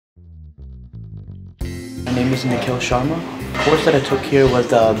name is Nikhil Sharma. The course that I took here was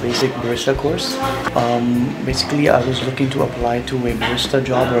the basic barista course. Basically, I was looking to apply to a barista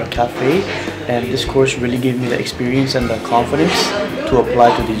job or a cafe, and this course really gave me the experience and the confidence to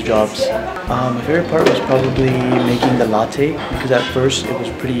apply to these jobs. My favorite part was probably making the latte, because at first it was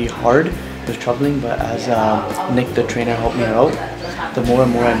pretty hard, it was troubling, but as Nick the trainer helped me out, the more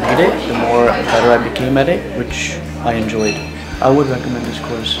and more I made it, the more better I became at it, which I enjoyed. I would recommend this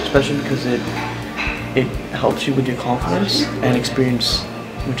course, especially because it helps you with your confidence and experience,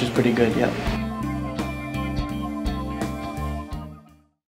 which is pretty good, yeah.